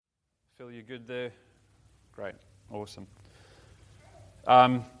Phil, you good there? Great. Awesome.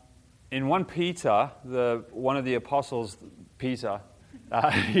 In 1 Peter, one of the apostles, Peter,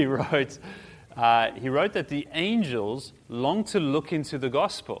 he wrote that the angels long to look into the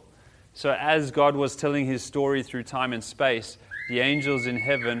gospel. So as God was telling his story through time and space, the angels in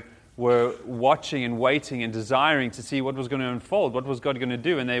heaven were watching and waiting and desiring to see what was going to unfold, what was God going to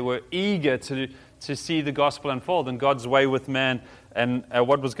do, and they were eager to see the gospel unfold and God's way with man and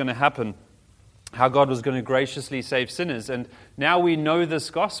what was going to happen, how God was going to graciously save sinners. And now we know this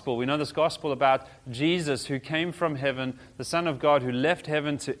gospel. We know this gospel about Jesus who came from heaven, the Son of God who left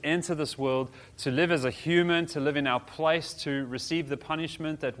heaven to enter this world, to live as a human, to live in our place, to receive the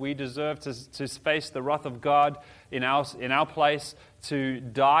punishment that we deserve, to face the wrath of God in our place, to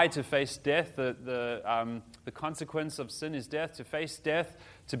die, to face death. The consequence of sin is death, to face death,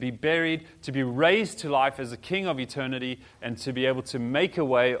 to be buried, to be raised to life as a king of eternity, and to be able to make a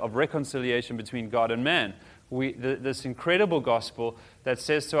way of reconciliation between God and man. This incredible gospel that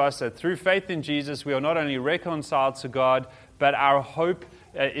says to us that through faith in Jesus, we are not only reconciled to God, but our hope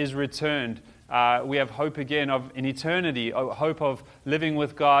is returned. We have hope again in eternity, a hope of living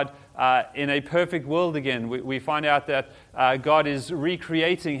with God in a perfect world again. We find out that God is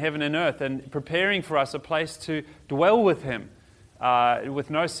recreating heaven and earth and preparing for us a place to dwell with Him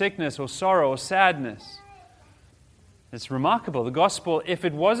with no sickness or sorrow or sadness. It's remarkable. The gospel, if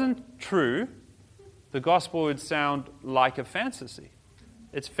it wasn't true, the gospel would sound like a fantasy.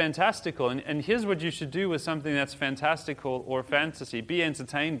 It's fantastical. And here's what you should do with something that's fantastical or fantasy. Be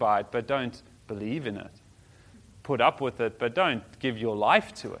entertained by it, but don't believe in it. Put up with it, but don't give your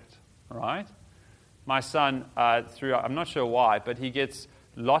life to it. All right? My son, I'm not sure why, but he gets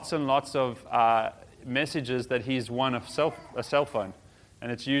lots and lots of messages that he's won a cell phone.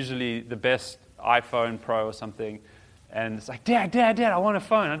 And it's usually the best iPhone Pro or something. And it's like, Dad, I want a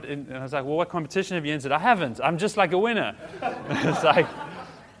phone. And I was like, well, what competition have you entered? I haven't. I'm just like a winner. It's like,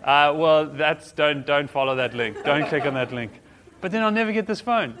 well, don't follow that link. Don't click on that link. But then I'll never get this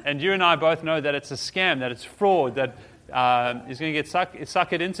phone. And you and I both know that it's a scam, that it's fraud, that he's going to get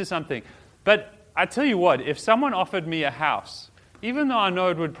suckered into something. But I tell you what, if someone offered me a house, even though I know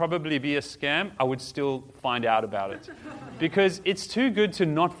it would probably be a scam, I would still find out about it. Because it's too good to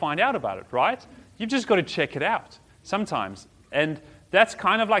not find out about it, right? You've just got to check it out sometimes. And that's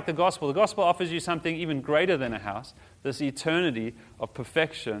kind of like the gospel. The gospel offers you something even greater than a house, this eternity of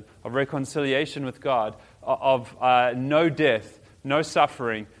perfection, of reconciliation with God, of no death, no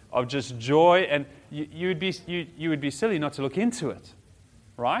suffering, of just joy. And you would be silly not to look into it,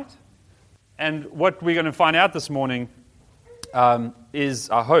 right? And what we're going to find out this morning is,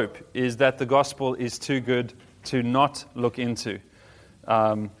 I hope, is that the gospel is too good to not look into.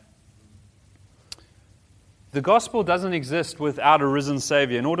 The gospel doesn't exist without a risen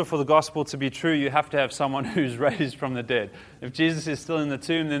Savior. In order for the gospel to be true, you have to have someone who's raised from the dead. If Jesus is still in the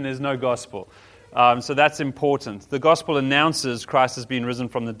tomb, then there's no gospel. So that's important. The gospel announces Christ has been risen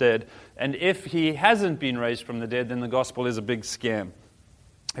from the dead. And if he hasn't been raised from the dead, then the gospel is a big scam.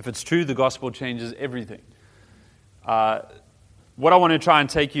 If it's true, the gospel changes everything. What I want to try and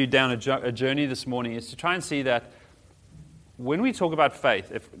take you down a journey this morning is to try and see that when we talk about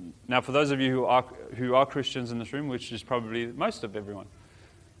faith, now for those of you who are Christians in this room, which is probably most of everyone,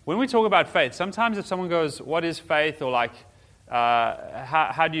 when we talk about faith, sometimes if someone goes, what is faith? Or like,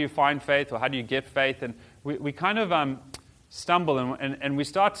 how do you find faith? Or how do you get faith? And we kind of stumble and we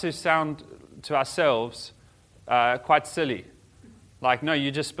start to sound to ourselves quite silly. Like, no,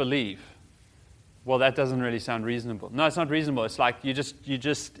 you just believe. Well, that doesn't really sound reasonable. No, it's not reasonable. It's like you just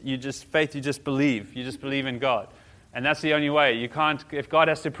faith, you just believe. You just believe in God. And that's the only way. You can't, if God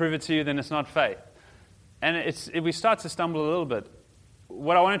has to prove it to you, then it's not faith. And we start to stumble a little bit.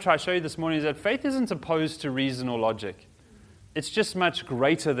 What I want to try to show you this morning is that faith isn't opposed to reason or logic. It's just much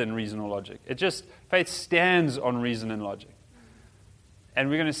greater than reason or logic. Faith stands on reason and logic. And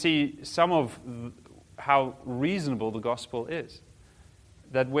we're going to see some of how reasonable the gospel is.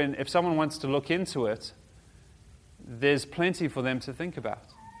 That if someone wants to look into it, there's plenty for them to think about.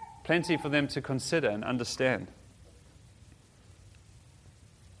 Plenty for them to consider and understand.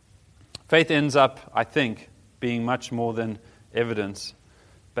 Faith ends up, I think, being much more than evidence,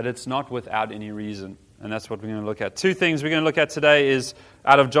 but it's not without any reason, and that's what we're going to look at. 2 things we're going to look at today is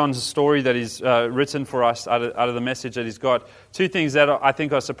out of John's story that he's written for us, out of the message that he's got. 2 things that I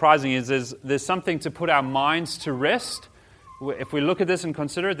think are surprising is there's something to put our minds to rest. If we look at this and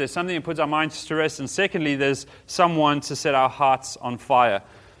consider it, there's something that puts our minds to rest, and secondly, there's someone to set our hearts on fire.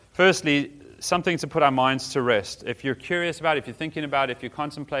 Firstly, something to put our minds to rest. If you're curious about it, if you're thinking about it, if you're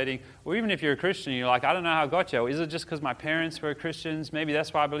contemplating, or even if you're a Christian, you're like, I don't know how I got here. Is it just because my parents were Christians? Maybe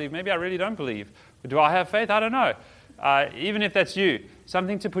that's why I believe. Maybe I really don't believe. Do I have faith? I don't know. Even if that's you,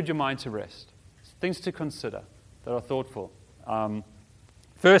 something to put your mind to rest. Things to consider that are thoughtful.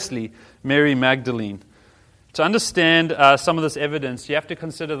 Firstly, Mary Magdalene. To understand some of this evidence, you have to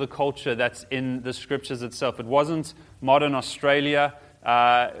consider the culture that's in the scriptures itself. It wasn't modern Australia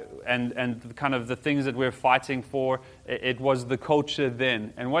and kind of the things that we're fighting for. It was the culture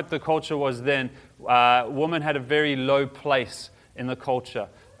then. And what the culture was then, woman had a very low place in the culture.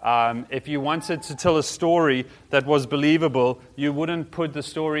 If you wanted to tell a story that was believable, you wouldn't put the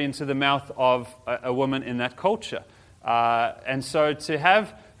story into the mouth of a woman in that culture. And so to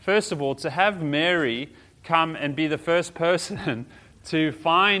have, first of all, to have Mary come and be the first person to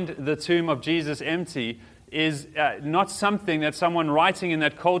find the tomb of Jesus empty is not something that someone writing in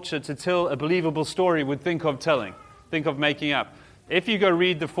that culture to tell a believable story would think of telling, think of making up. If you go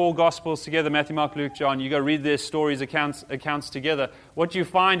read the 4 Gospels together, Matthew, Mark, Luke, John, you go read their stories, accounts together, what you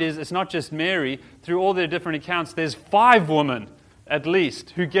find is it's not just Mary. Through all their different accounts, there's 5 women, at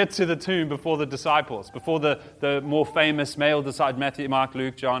least, who get to the tomb before the disciples, before the more famous male disciples, Matthew, Mark,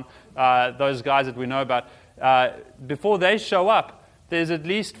 Luke, John, those guys that we know about. Before they show up, there's at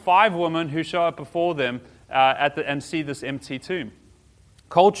least 5 women who show up before them and see this empty tomb.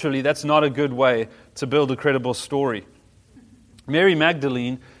 Culturally, that's not a good way to build a credible story. Mary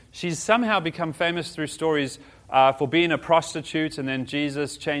Magdalene, she's somehow become famous through stories for being a prostitute, and then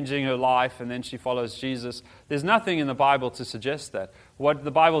Jesus changing her life, and then she follows Jesus. There's nothing in the Bible to suggest that. What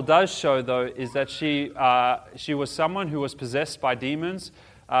the Bible does show, though, is that she was someone who was possessed by demons.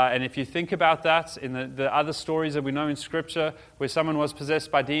 And if you think about that, in the other stories that we know in Scripture, where someone was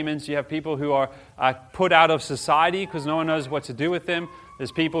possessed by demons, you have people who are put out of society because no one knows what to do with them.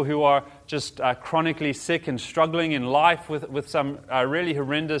 There's people who are just chronically sick and struggling in life with some really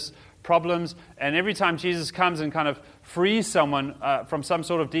horrendous problems. And every time Jesus comes and kind of frees someone from some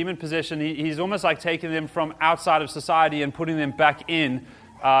sort of demon possession, he's almost like taking them from outside of society and putting them back in,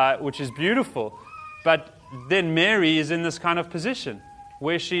 which is beautiful. But then Mary is in this kind of position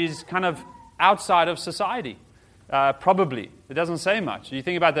where she's kind of outside of society, probably. It doesn't say much. You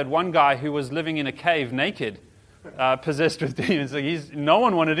think about that one guy who was living in a cave naked, possessed with demons. Like no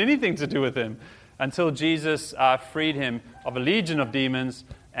one wanted anything to do with him until Jesus freed him of a legion of demons,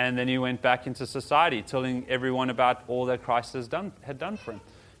 and then he went back into society, telling everyone about all that Christ had done for him.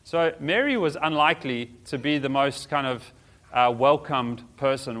 So Mary was unlikely to be the most kind of welcomed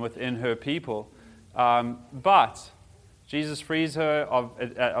person within her people, but Jesus frees her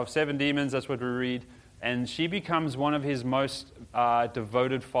of 7 demons, that's what we read, and she becomes one of his most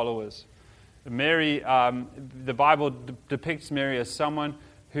devoted followers. Mary, the Bible depicts Mary as someone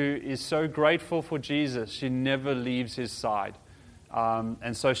who is so grateful for Jesus, she never leaves his side.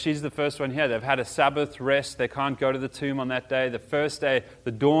 And so she's the first one here. They've had a Sabbath rest. They can't go to the tomb on that day. The first day,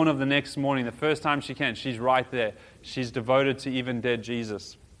 the dawn of the next morning, the first time she can, she's right there. She's devoted to even dead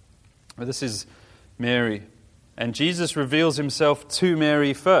Jesus. But this is Mary. And Jesus reveals himself to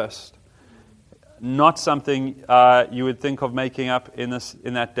Mary first. Not something you would think of making up in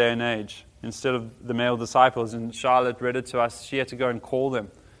that day and age. Instead of the male disciples, and Charlotte read it to us, she had to go and call them.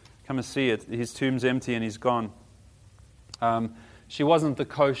 Come and see it. His tomb's empty and he's gone. She wasn't the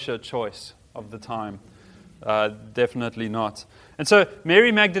kosher choice of the time. Definitely not. And so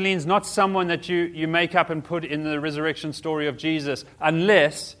Mary Magdalene's not someone that you make up and put in the resurrection story of Jesus,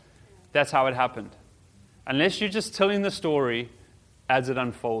 unless that's how it happened. Unless you're just telling the story as it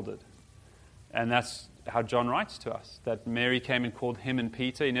unfolded. And that's how John writes to us, that Mary came and called him and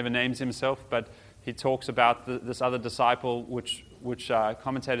Peter. He never names himself, but he talks about this other disciple, which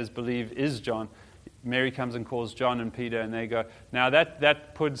commentators believe is John. Mary comes and calls John and Peter, and they go. Now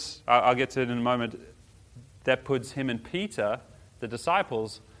that puts, I'll get to it in a moment, that puts him and Peter, the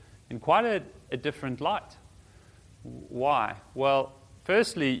disciples, in quite a different light. Why? Well,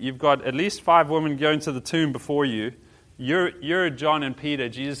 firstly, you've got at least 5 women going to the tomb before you. You're John and Peter,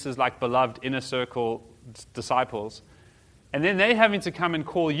 Jesus' like beloved inner circle disciples. And then they're having to come and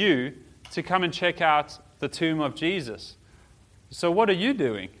call you to come and check out the tomb of Jesus. So what are you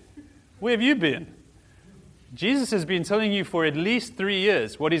doing? Where have you been? Jesus has been telling you for at least 3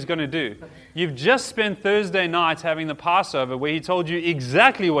 years what he's going to do. You've just spent Thursday night having the Passover where he told you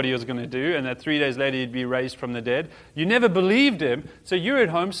exactly what he was going to do, and that 3 days later he'd be raised from the dead. You never believed him, so you're at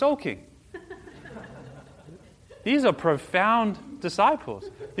home sulking. These are profound disciples.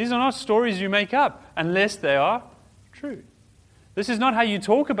 These are not stories you make up unless they are true. This is not how you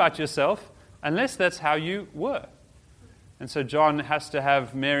talk about yourself unless that's how you were. And so John has to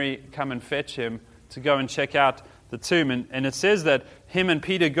have Mary come and fetch him to go and check out the tomb. And it says that him and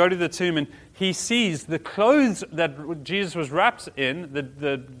Peter go to the tomb, and he sees the clothes that Jesus was wrapped in,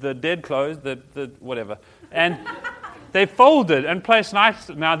 the dead clothes, the whatever. And they folded and placed nice.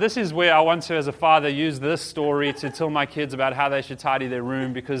 Now, this is where I want to, as a father, use this story to tell my kids about how they should tidy their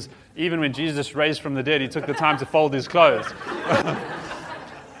room, because even when Jesus raised from the dead, he took the time to fold his clothes.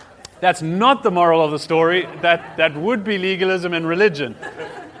 That's not the moral of the story. That would be legalism and religion.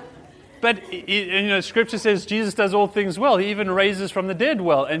 But, Scripture says Jesus does all things well. He even raises from the dead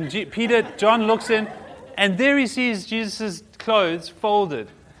well. And John looks in, and there he sees Jesus' clothes folded.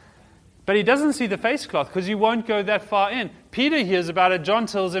 But he doesn't see the face cloth because he won't go that far in. Peter hears about it. John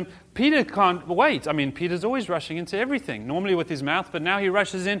tells him, Peter can't wait. I mean, Peter's always rushing into everything, normally with his mouth, but now he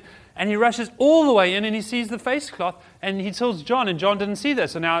rushes in, and he rushes all the way in, and he sees the face cloth, and he tells John, and John didn't see that.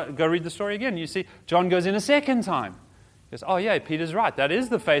 So now go read the story again. You see, John goes in a second time. He goes, oh yeah, Peter's right. That is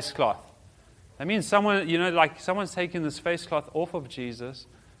the face cloth. That means someone's taken this face cloth off of Jesus,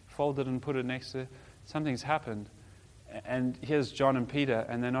 folded and put it next to it. Something's happened. And here's John and Peter,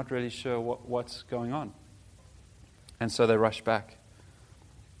 and they're not really sure what's going on. And so they rush back.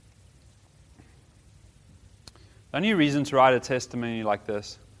 The only reason to write a testimony like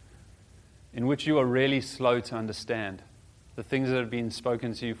this, in which you are really slow to understand the things that have been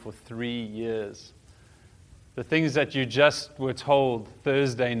spoken to you for 3 years, the things that you just were told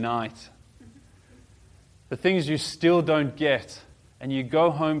Thursday night, the things you still don't get, and you go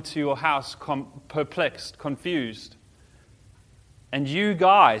home to your house perplexed, confused. And you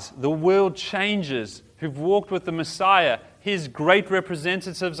guys, the world changers who've walked with the Messiah, his great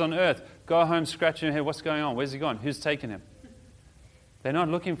representatives on earth, go home scratching your head. What's going on? Where's he gone? Who's taken him? They're not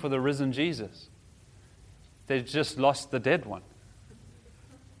looking for the risen Jesus. They've just lost the dead one.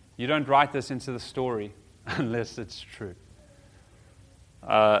 You don't write this into the story unless it's true.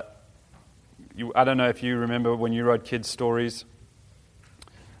 I don't know if you remember when you wrote kids' stories.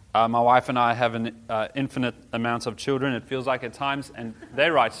 My wife and I have an infinite amount of children, it feels like at times, and they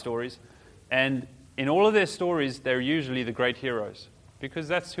write stories. And in all of their stories, they're usually the great heroes, because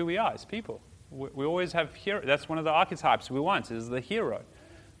that's who we are as people. We always have hero. That's one of the archetypes we want, is the hero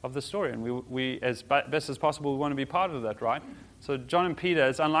of the story. And we as best as possible, we want to be part of that, right? So John and Peter,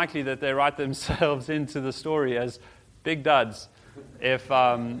 it's unlikely that they write themselves into the story as big duds,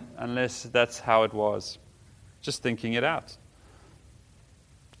 unless that's how it was. Just thinking it out.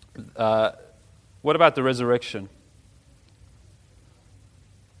 What about the resurrection?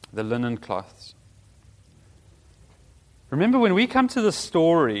 The linen cloths. Remember, when we come to the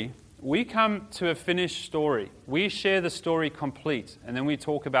story, we come to a finished story. We share the story complete, and then we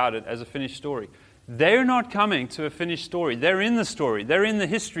talk about it as a finished story. They're not coming to a finished story. They're in the story. They're in the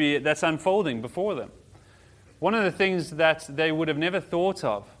history that's unfolding before them. One of the things that they would have never thought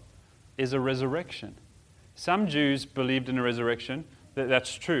of is a resurrection. Some Jews believed in a resurrection.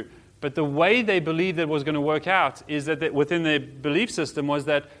 That's true. But the way they believed it was going to work out is that within their belief system was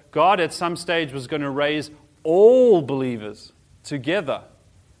that God at some stage was going to raise all believers together.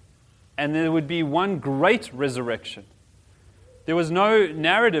 And there would be one great resurrection. There was no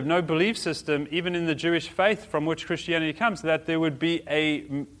narrative, no belief system, even in the Jewish faith from which Christianity comes, that there would be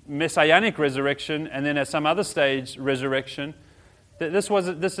a messianic resurrection and then at some other stage resurrection. So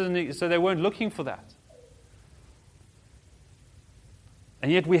they weren't looking for that.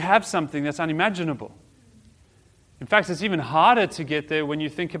 And yet we have something that's unimaginable. In fact, it's even harder to get there when you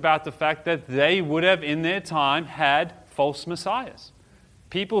think about the fact that they would have in their time had false messiahs.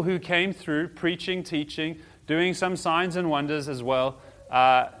 People who came through preaching, teaching, doing some signs and wonders as well,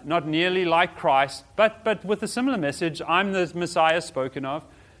 not nearly like Christ, but with a similar message. I'm the Messiah spoken of.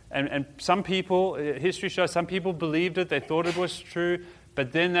 And some people, history shows, some people believed it, they thought it was true,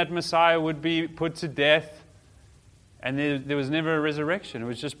 but then that Messiah would be put to death. And there was never a resurrection. It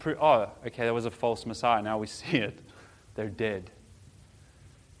was just, that was a false Messiah. Now we see it. They're dead.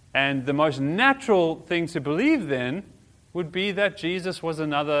 And the most natural thing to believe then would be that Jesus was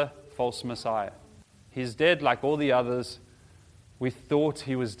another false Messiah. He's dead like all the others. We thought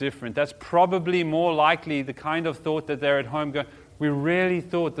he was different. That's probably more likely the kind of thought that they're at home going, we really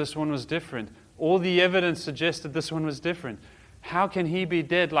thought this one was different. All the evidence suggested this one was different. How can he be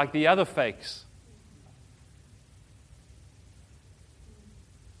dead like the other fakes?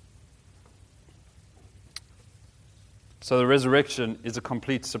 So the resurrection is a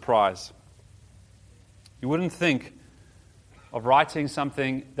complete surprise. You wouldn't think of writing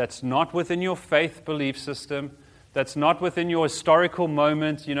something that's not within your faith belief system, that's not within your historical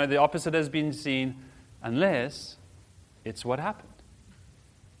moment, the opposite has been seen, unless it's what happened.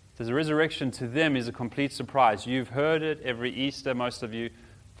 The resurrection to them is a complete surprise. You've heard it every Easter, most of you,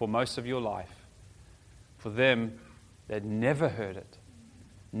 for most of your life. For them, they'd never heard it,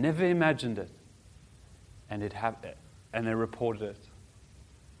 never imagined it, and they reported it.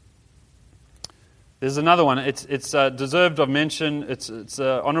 There's another one. It's deserved of mention. It's an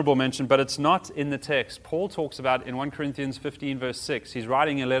honorable mention, but it's not in the text. Paul talks about in 1 Corinthians 15, verse 6. He's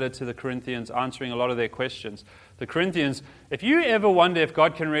writing a letter to the Corinthians, answering a lot of their questions. The Corinthians, if you ever wonder if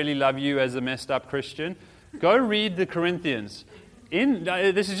God can really love you as a messed up Christian, go read the Corinthians.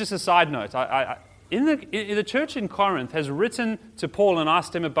 This is just a side note. The church in Corinth has written to Paul and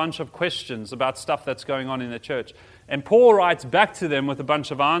asked him a bunch of questions about stuff that's going on in the church. And Paul writes back to them with a bunch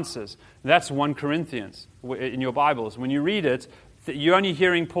of answers. That's 1 Corinthians in your Bibles. When you read it, you're only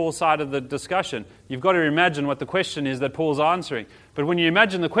hearing Paul's side of the discussion. You've got to imagine what the question is that Paul's answering. But when you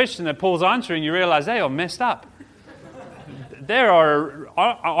imagine the question that Paul's answering, you realize they are messed up.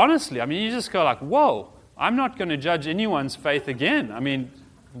 Honestly, you just go like, whoa, I'm not going to judge anyone's faith again.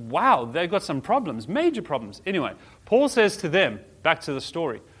 Wow, they've got some problems, major problems. Anyway, Paul says to them, back to the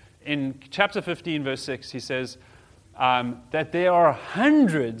story, in chapter 15, verse 6, he says that there are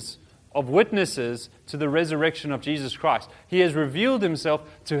hundreds of witnesses to the resurrection of Jesus Christ. He has revealed himself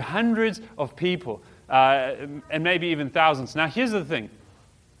to hundreds of people, and maybe even thousands. Now, here's the thing.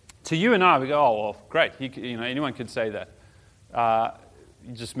 To you and I, we go, oh, well, great. Anyone could say that.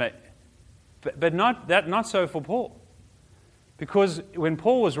 But not so for Paul. Because when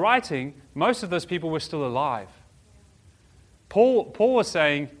Paul was writing, most of those people were still alive. Paul was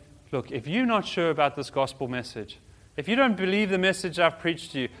saying, look, if you're not sure about this gospel message, if you don't believe the message I've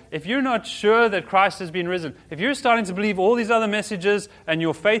preached to you, if you're not sure that Christ has been risen, if you're starting to believe all these other messages and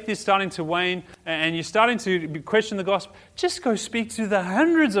your faith is starting to wane and you're starting to question the gospel, just go speak to the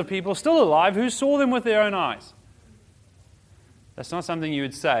hundreds of people still alive who saw them with their own eyes. That's not something you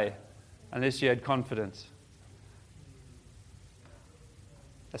would say unless you had confidence.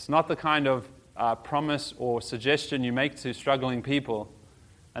 That's not the kind of promise or suggestion you make to struggling people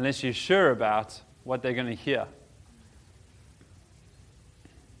unless you're sure about what they're going to hear.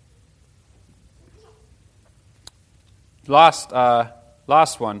 Last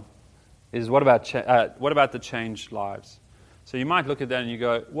one is what about the changed lives? So you might look at that and you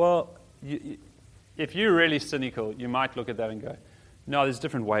go, well, if you're really cynical, you might look at that and go, no, there's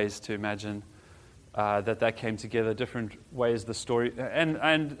different ways to imagine that came together, different ways the story,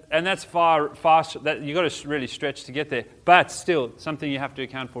 and that's far that you got to really stretch to get there. But still, something you have to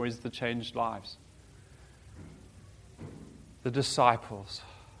account for is the changed lives. The disciples,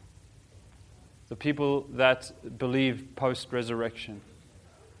 the people that believe post-resurrection.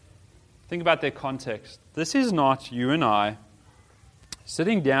 Think about their context. This is not you and I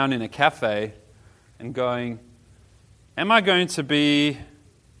sitting down in a cafe and going, am I going to be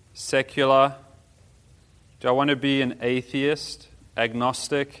secular? Do I want to be an atheist,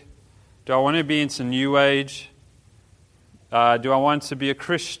 agnostic? Do I want to be into New Age? Do I want to be a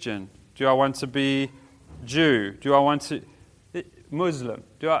Christian? Do I want to be Jew? Do I want to Muslim?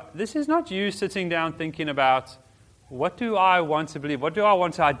 This is not you sitting down thinking about, what do I want to believe? What do I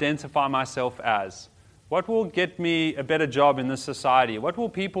want to identify myself as? What will get me a better job in this society? What will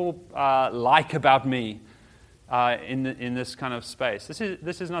people like about me in this kind of space?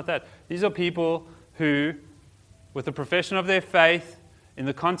 This is not that. These are people who, with the profession of their faith, in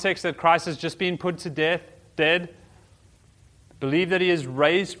the context that Christ has just been put to dead, believe that He is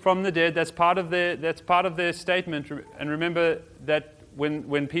raised from the dead. That's part of their statement. And remember that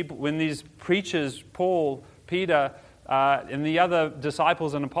when these preachers, Paul, Peter, and the other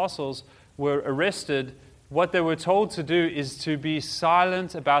disciples and apostles were arrested, what they were told to do is to be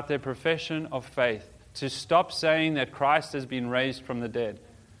silent about their profession of faith, to stop saying that Christ has been raised from the dead.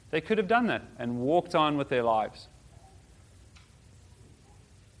 They could have done that and walked on with their lives.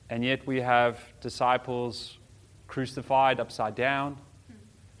 And yet we have disciples crucified upside down,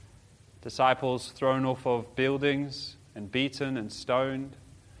 disciples thrown off of buildings and beaten and stoned,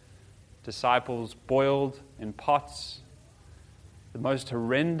 disciples boiled in pots, the most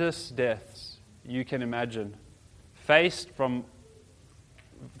horrendous deaths you can imagine,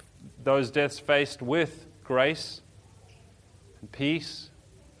 those deaths faced with grace and peace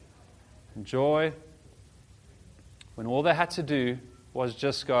and joy, when all they had to do was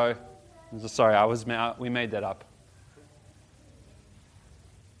just go, sorry, we made that up.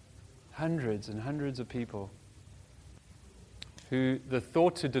 Hundreds and hundreds of people who the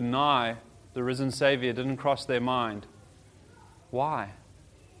thought to deny the risen Savior didn't cross their mind. Why?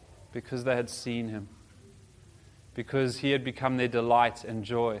 Because they had seen Him. Because He had become their delight and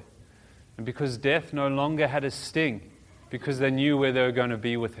joy. And because death no longer had a sting. because they knew where they were going to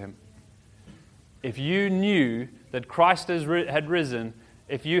be with him. If you knew that Christ had risen,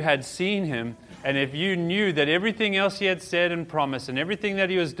 if you had seen him, and if you knew that everything else he had said and promised and everything that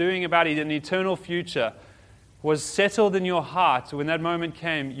he was doing about an eternal future was settled in your heart, when that moment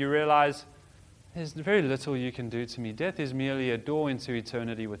came, you realize there's very little you can do to me. Death is merely a door into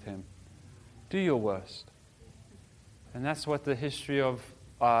eternity with him. Do your worst. And that's what the history of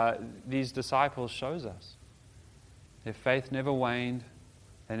these disciples shows us. Their faith never waned.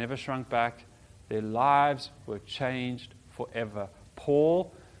 They never shrunk back. Their lives were changed forever.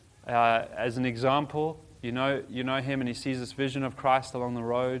 Paul, as an example, you know him, and he sees this vision of Christ along the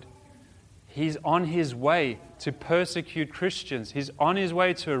road. He's on his way to persecute Christians. He's on his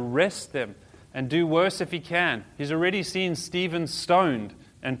way to arrest them and do worse if he can. He's already seen Stephen stoned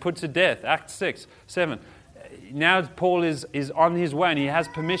and put to death. Acts 6, 7. Now Paul is on his way, and he has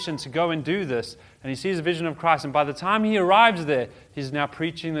permission to go and do this. And he sees a vision of Christ. And by the time he arrives there, he's now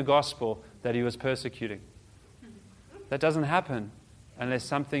preaching the gospel that he was persecuting. That doesn't happen unless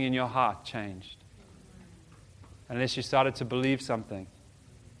something in your heart changed. Unless you started to believe something.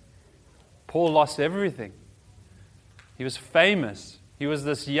 Paul lost everything. He was famous. He was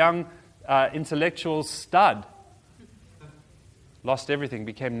this young intellectual stud. Lost everything,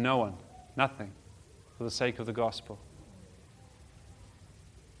 became no one, nothing, for the sake of the gospel.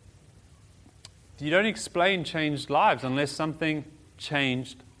 You don't explain changed lives unless something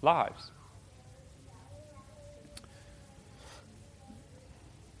changed lives.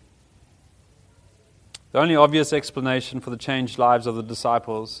 The only obvious explanation for the changed lives of the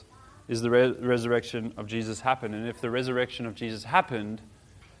disciples is the resurrection of Jesus happened. And if the resurrection of Jesus happened,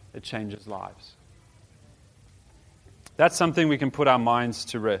 it changes lives. That's something we can put our minds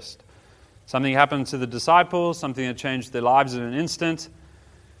to rest. Something happened to the disciples, something that changed their lives in an instant.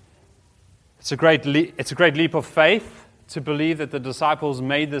 It's a great leap of faith to believe that the disciples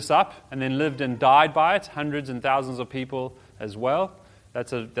made this up and then lived and died by it, hundreds and thousands of people as well.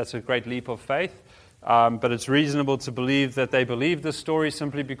 That's a great leap of faith. But it's reasonable to believe that they believed this story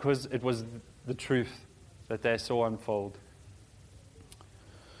simply because it was the truth that they saw unfold.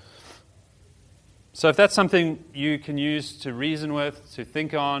 So if that's something you can use to reason with, to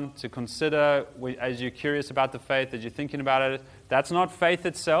think on, to consider as you're curious about the faith, as you're thinking about it, that's not faith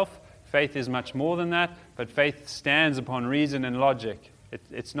itself. Faith is much more than that, but faith stands upon reason and logic.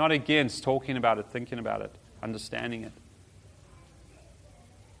 It's not against talking about it, thinking about it, understanding it.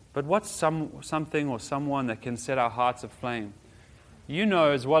 But what's something or someone that can set our hearts aflame? You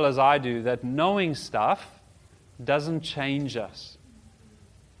know as well as I do that knowing stuff doesn't change us.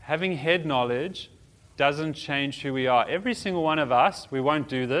 Having head knowledge doesn't change who we are. Every single one of us, we won't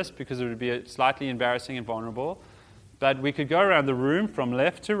do this because it would be slightly embarrassing and vulnerable, but we could go around the room from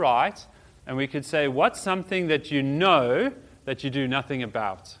left to right and we could say, what's something that you know that you do nothing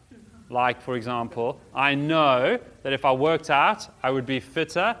about? Like, for example, I know that if I worked out, I would be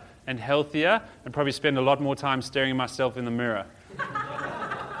fitter and healthier and probably spend a lot more time staring at myself in the mirror.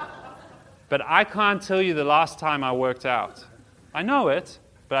 But I can't tell you the last time I worked out. I know it,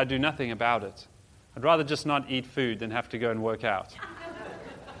 but I do nothing about it. I'd rather just not eat food than have to go and work out.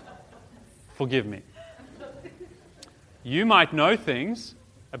 Forgive me. You might know things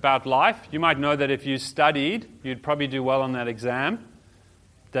about life. You might know that if you studied, you'd probably do well on that exam.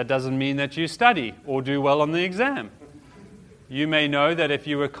 That doesn't mean that you study or do well on the exam. You may know that if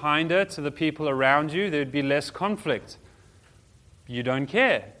you were kinder to the people around you, there'd be less conflict. You don't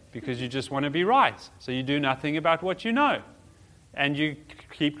care because you just want to be right. So you do nothing about what you know. And you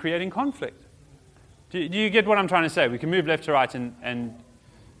keep creating conflict. Do you get what I'm trying to say? We can move left to right and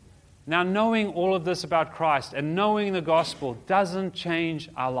now knowing all of this about Christ and knowing the gospel doesn't change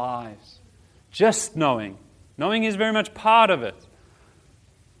our lives. Just knowing. Knowing is very much part of it.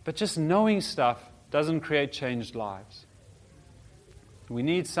 But just knowing stuff doesn't create changed lives. We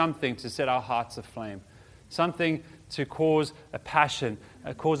need something to set our hearts aflame. Something to cause a passion,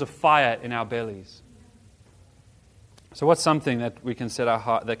 cause a fire in our bellies. So what's something that we can set our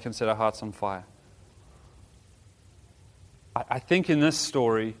hearts on fire? I think in this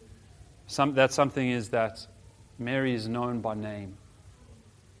story, that something is that Mary is known by name.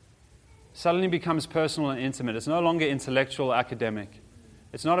 Suddenly becomes personal and intimate. It's no longer intellectual or academic.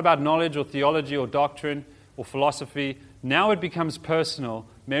 It's not about knowledge or theology or doctrine or philosophy. Now it becomes personal.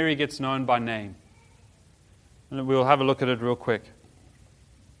 Mary gets known by name. And we'll have a look at it real quick.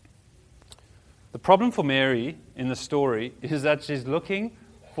 The problem for Mary in the story is that she's looking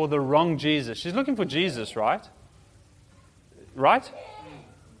for the wrong Jesus. She's looking for Jesus, right? Right?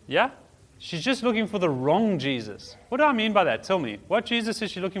 Yeah? She's just looking for the wrong Jesus. What do I mean by that? Tell me. What Jesus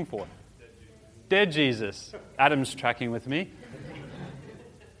is she looking for? Dead Jesus. Adam's tracking with me.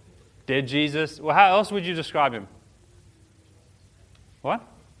 Dead Jesus. Well, how else would you describe him? What?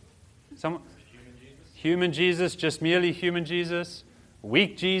 Someone? Human Jesus, just merely human Jesus.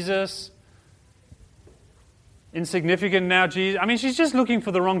 Weak Jesus. Insignificant now Jesus. I mean, she's just looking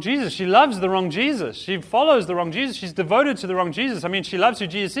for the wrong Jesus. She loves the wrong Jesus. She follows the wrong Jesus. She's devoted to the wrong Jesus. I mean, she loves who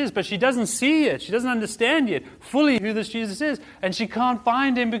Jesus is, but she doesn't see it. She doesn't understand yet fully who this Jesus is. And she can't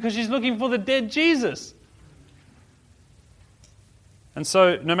find him because she's looking for the dead Jesus. And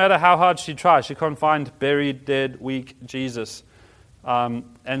so, no matter how hard she tries, she can't find buried, dead, weak Jesus.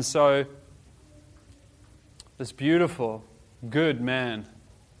 And so, this beautiful, good man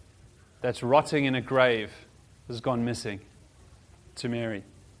that's rotting in a grave has gone missing to Mary.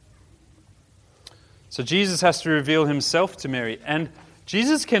 So Jesus has to reveal himself to Mary. And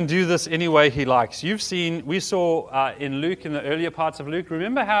Jesus can do this any way he likes. We saw in Luke, in the earlier parts of Luke,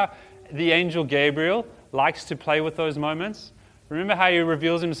 remember how the angel Gabriel likes to play with those moments? Remember how he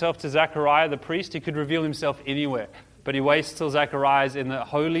reveals himself to Zechariah the priest? He could reveal himself anywhere. But he waits till Zechariah's in the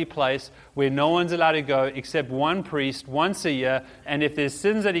holy place where no one's allowed to go except one priest once a year. And if there's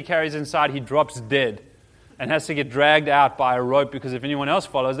sins that he carries inside, he drops dead and has to get dragged out by a rope, because if anyone else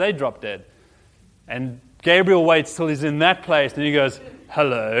follows, they drop dead. And Gabriel waits till he's in that place, and he goes,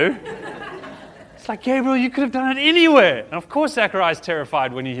 hello. It's like, Gabriel, you could have done it anywhere. And of course Zechariah's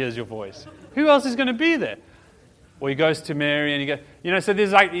terrified when he hears your voice. Who else is going to be there? Or he goes to Mary and he goes, so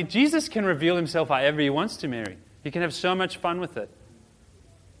there's like, Jesus can reveal himself however he wants to Mary. He can have so much fun with it.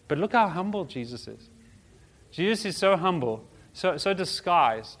 But look how humble Jesus is. Jesus is so humble, so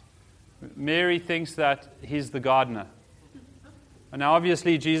disguised. Mary thinks that he's the gardener. And now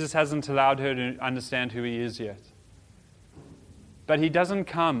obviously Jesus hasn't allowed her to understand who he is yet. But he doesn't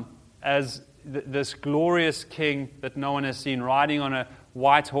come as this glorious king that no one has seen, riding on a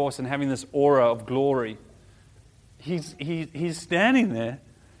white horse and having this aura of glory. He's standing there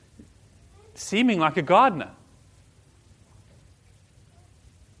seeming like a gardener.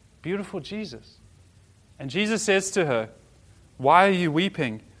 Beautiful Jesus. And Jesus says to her, why are you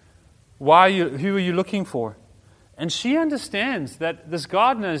weeping? Who are you looking for? And she understands that this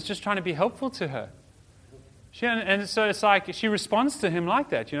gardener is just trying to be helpful to her. And so it's like she responds to him like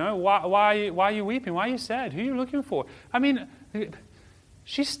that, why are you weeping? Why are you sad? Who are you looking for? I mean,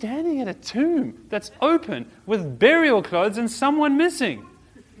 she's standing at a tomb that's open with burial clothes and someone missing.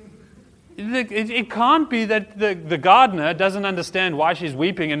 It can't be that the gardener doesn't understand why she's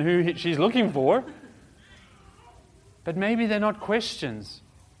weeping and who she's looking for. But maybe they're not questions.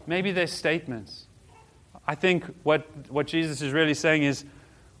 Maybe they're statements. I think what Jesus is really saying is,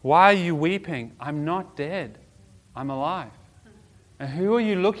 why are you weeping? I'm not dead. I'm alive. And who are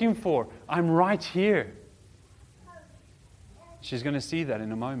you looking for? I'm right here. She's going to see that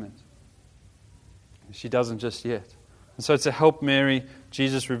in a moment. She doesn't just yet. And so to help Mary,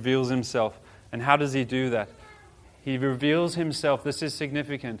 Jesus reveals himself. And how does he do that? He reveals himself, this is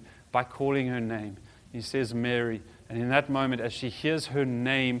significant, by calling her name. He says, Mary. And in that moment, as she hears her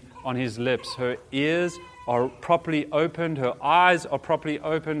name on his lips, her ears are properly opened, her eyes are properly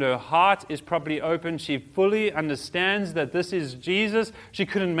opened, her heart is properly opened. She fully understands that this is Jesus. She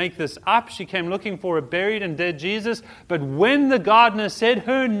couldn't make this up. She came looking for a buried and dead Jesus. But when the gardener said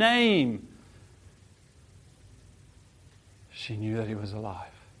her name, she knew that he was alive.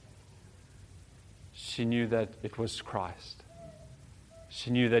 She knew that it was Christ. She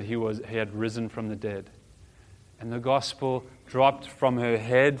knew that he had risen from the dead. And the gospel dropped from her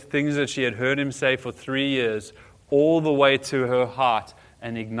head, things that she had heard him say for 3 years, all the way to her heart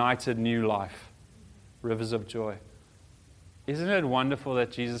and ignited new life. Rivers of joy. Isn't it wonderful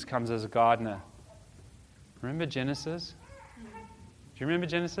that Jesus comes as a gardener? Remember Genesis? Do you remember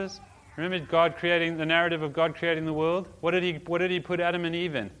Genesis? Remember the narrative of God creating the world? What did he put Adam and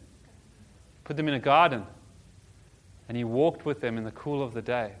Eve in? Put them in a garden. And he walked with them in the cool of the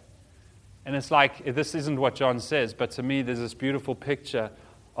day. And it's like, this isn't what John says, but to me there's this beautiful picture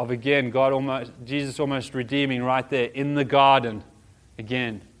of, again, Jesus almost redeeming right there in the garden,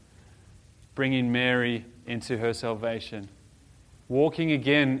 again, bringing Mary into her salvation. Walking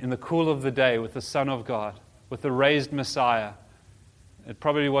again in the cool of the day with the Son of God, with the raised Messiah. It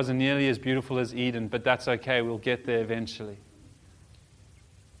probably wasn't nearly as beautiful as Eden, but that's okay, we'll get there eventually.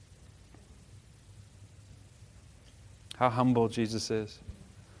 How humble Jesus is.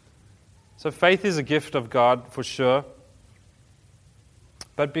 So faith is a gift of God for sure.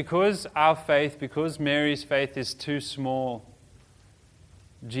 But because Mary's faith is too small,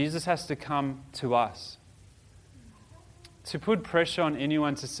 Jesus has to come to us. To put pressure on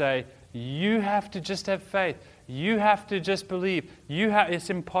anyone to say, you have to just have faith. You have to just believe. It's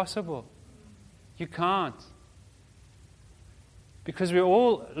impossible. You can't. Because we're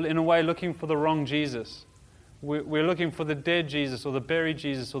all, in a way, looking for the wrong Jesus. We're looking for the dead Jesus, or the buried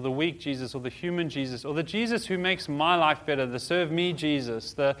Jesus, or the weak Jesus, or the human Jesus, or the Jesus who makes my life better, the serve me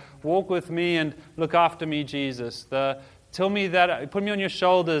Jesus, the walk with me and look after me Jesus, the tell me that, put me on your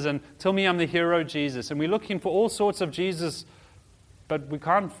shoulders and tell me I'm the hero Jesus. And we're looking for all sorts of Jesus, but we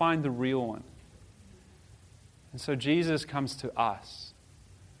can't find the real one. And so Jesus comes to us,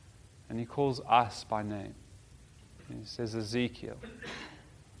 and he calls us by name. And he says Ezekiel.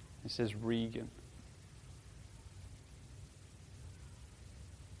 He says Regan.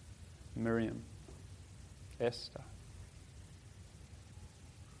 Miriam, Esther.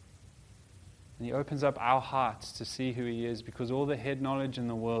 And he opens up our hearts to see who he is, because all the head knowledge in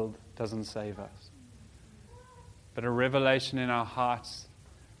the world doesn't save us. But a revelation in our hearts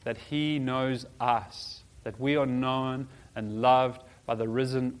that he knows us, that we are known and loved by the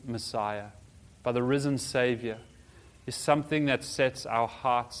risen Messiah, by the risen Savior, is something that sets our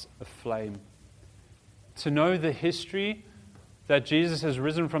hearts aflame. To know the history that Jesus has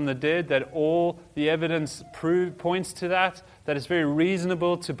risen from the dead, that all the evidence points to that it's very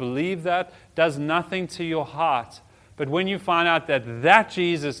reasonable to believe that, does nothing to your heart. But when you find out that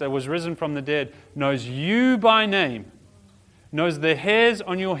Jesus that was risen from the dead knows you by name, knows the hairs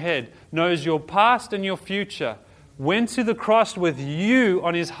on your head, knows your past and your future, went to the cross with you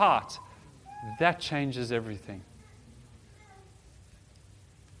on his heart, that changes everything.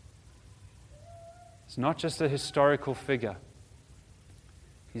 It's not just a historical figure.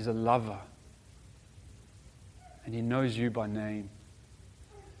 He's a lover. And he knows you by name.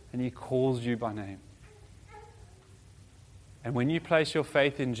 And he calls you by name. And when you place your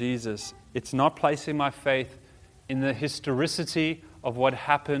faith in Jesus, it's not placing my faith in the historicity of what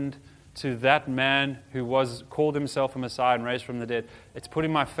happened to that man who called himself a Messiah and raised from the dead. It's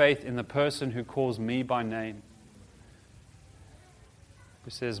putting my faith in the person who calls me by name. Who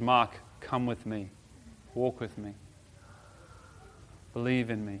says, Mark, come with me. Walk with me. Believe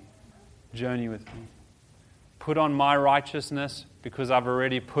in me. Journey with me. Put on my righteousness because I've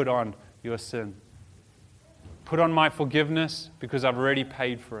already put on your sin. Put on my forgiveness because I've already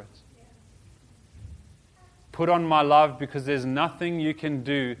paid for it. Put on my love because there's nothing you can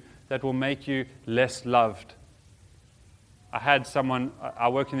do that will make you less loved. I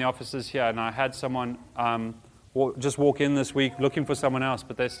work in the offices here, and I had someone just walk in this week looking for someone else,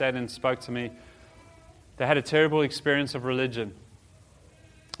 but they stayed and spoke to me. They had a terrible experience of religion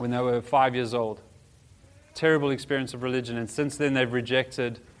when they were 5 years old. Terrible experience of religion, and since then they've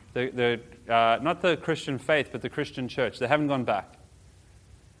rejected not the Christian faith, but the Christian church. They haven't gone back.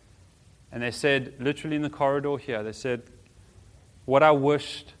 And they said, literally in the corridor here, they said, what I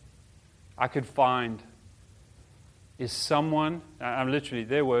wished I could find is someone, literally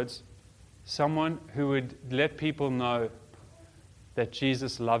their words, someone who would let people know that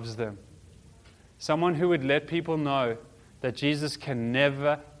Jesus loves them. Someone who would let people know that Jesus can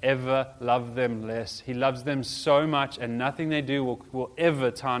never, ever love them less. He loves them so much, and nothing they do will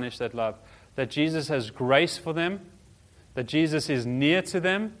ever tarnish that love. That Jesus has grace for them, that Jesus is near to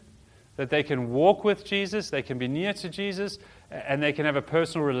them, that they can walk with Jesus, they can be near to Jesus, and they can have a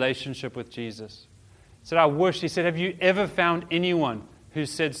personal relationship with Jesus. He said, he said, have you ever found anyone who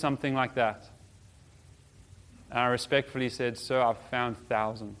said something like that? And I respectfully said, sir, I've found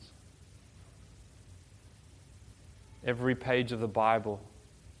thousands. Every page of the Bible,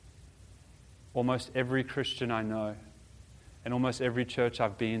 almost every Christian I know, and almost every church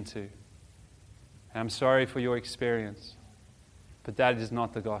I've been to. And I'm sorry for your experience, but that is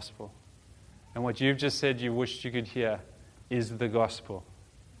not the gospel. And what you've just said you wished you could hear is the gospel.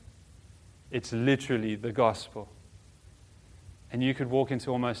 It's literally the gospel. And you could walk into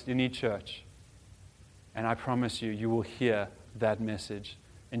almost any church, and I promise you, you will hear that message,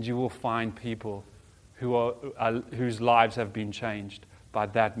 and you will find people whose lives have been changed by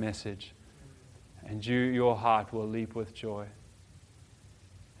that message. And your heart will leap with joy.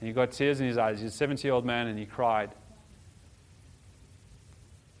 And he got tears in his eyes. He's a 70-year-old man, and he cried.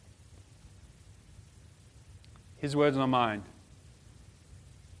 His words, not mine.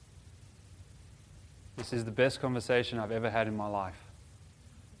 This is the best conversation I've ever had in my life.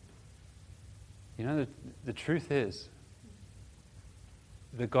 You know, the truth is,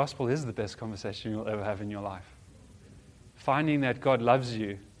 the gospel is the best conversation you'll ever have in your life. Finding that God loves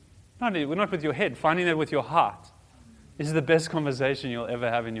you, not with your head, finding that with your heart, is the best conversation you'll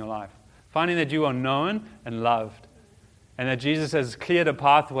ever have in your life. Finding that you are known and loved, and that Jesus has cleared a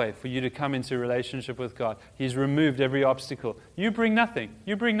pathway for you to come into a relationship with God. He's removed every obstacle. You bring nothing.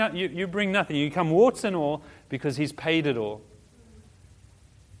 You bring nothing. You come warts and all because He's paid it all.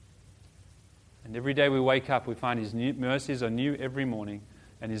 And every day we wake up, we find His mercies are new every morning,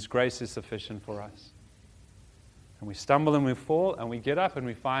 and His grace is sufficient for us. And we stumble and we fall, and we get up and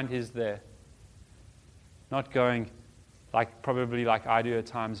we find He's there. Not going probably like I do at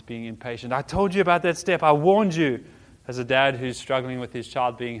times, being impatient. I told you about that step. I warned you. As a dad who's struggling with his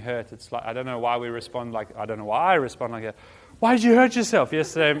child being hurt, it's like, I don't know why I respond like that. Why did you hurt yourself?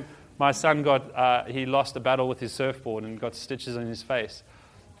 Yesterday, my son he lost a battle with his surfboard and got stitches on his face.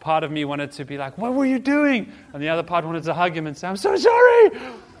 Part of me wanted to be like, what were you doing? And the other part wanted to hug him and say, I'm so sorry.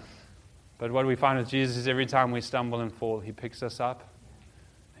 But what we find with Jesus is every time we stumble and fall, He picks us up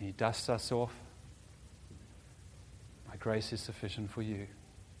and He dusts us off. My grace is sufficient for you.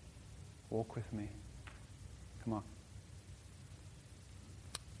 Walk with me. Come on.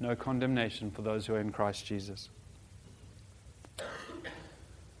 No condemnation for those who are in Christ Jesus.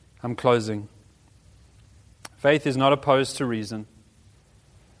 I'm closing. Faith is not opposed to reason.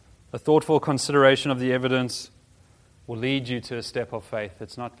 A thoughtful consideration of the evidence will lead you to a step of faith.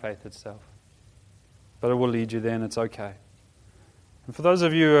 It's not faith itself. But it will lead you there, and it's okay. And for those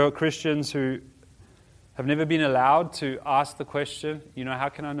of you who are Christians who have never been allowed to ask the question, how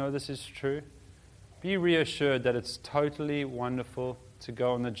can I know this is true? Be reassured that it's totally wonderful to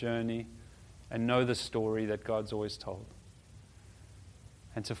go on the journey and know the story that God's always told.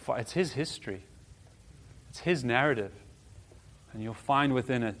 And it's His history. It's His narrative. And you'll find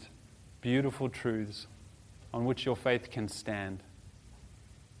within it beautiful truths on which your faith can stand.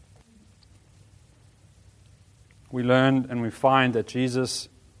 We learn and we find that Jesus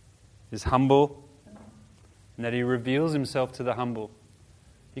is humble and that He reveals Himself to the humble.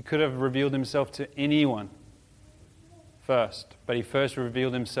 He could have revealed Himself to anyone first, but He first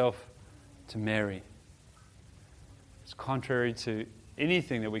revealed Himself to Mary. It's contrary to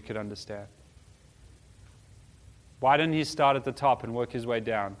anything that we could understand. Why didn't He start at the top and work His way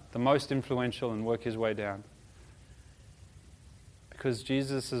down? The most influential and work His way down. Because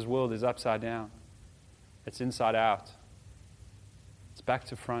Jesus' world is upside down. It's inside out. It's back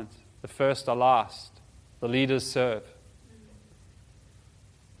to front. The first are last. The leaders serve.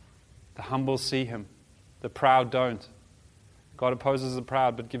 The humble see Him. The proud don't. God opposes the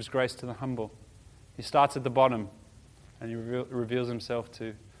proud but gives grace to the humble. He starts at the bottom and He reveals Himself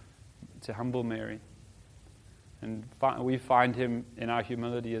to humble Mary. And we find Him in our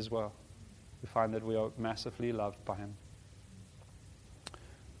humility as well. We find that we are massively loved by Him.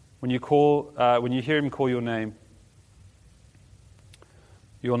 When you hear Him call your name,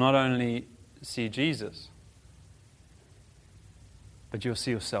 you'll not only see Jesus, but you'll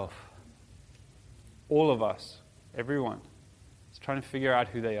see yourself. All of us, everyone, is trying to figure out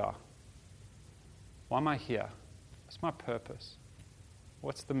who they are. Why am I here? What's my purpose?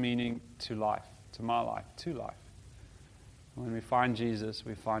 What's the meaning to life, to my life, to life? And when we find Jesus,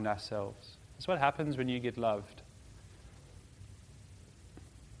 we find ourselves. That's what happens when you get loved.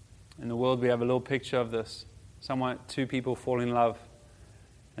 In the world, we have a little picture of this. Two people fall in love,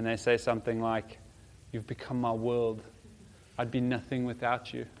 and they say something like, "You've become my world. I'd be nothing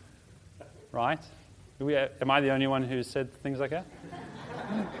without you." Right? Am I the only one who said things like that?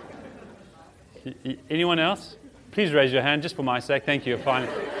 Anyone else? Please raise your hand, just for my sake. Thank you. Fine.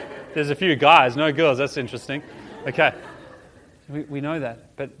 There's a few guys, no girls. That's interesting. Okay. We know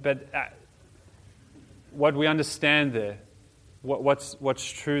that. But what we understand there,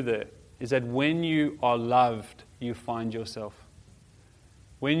 what's true there, is that when you are loved, you find yourself.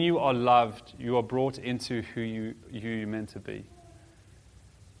 When you are loved, you are brought into who you're meant to be.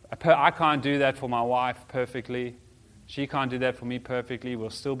 I can't do that for my wife perfectly. She can't do that for me perfectly. We'll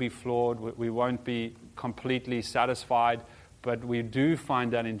still be flawed. We won't be completely satisfied. But we do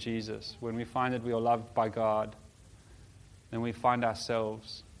find that in Jesus. When we find that we are loved by God, then we find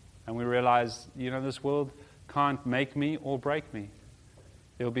ourselves. And we realize, this world can't make me or break me.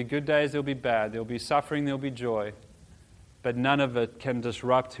 There will be good days, there will be bad. There will be suffering, there will be joy. But none of it can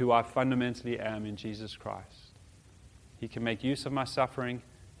disrupt who I fundamentally am in Jesus Christ. He can make use of my suffering.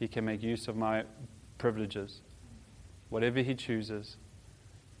 He can make use of my privileges. Whatever He chooses,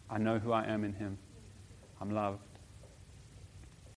 I know who I am in Him. I'm loved.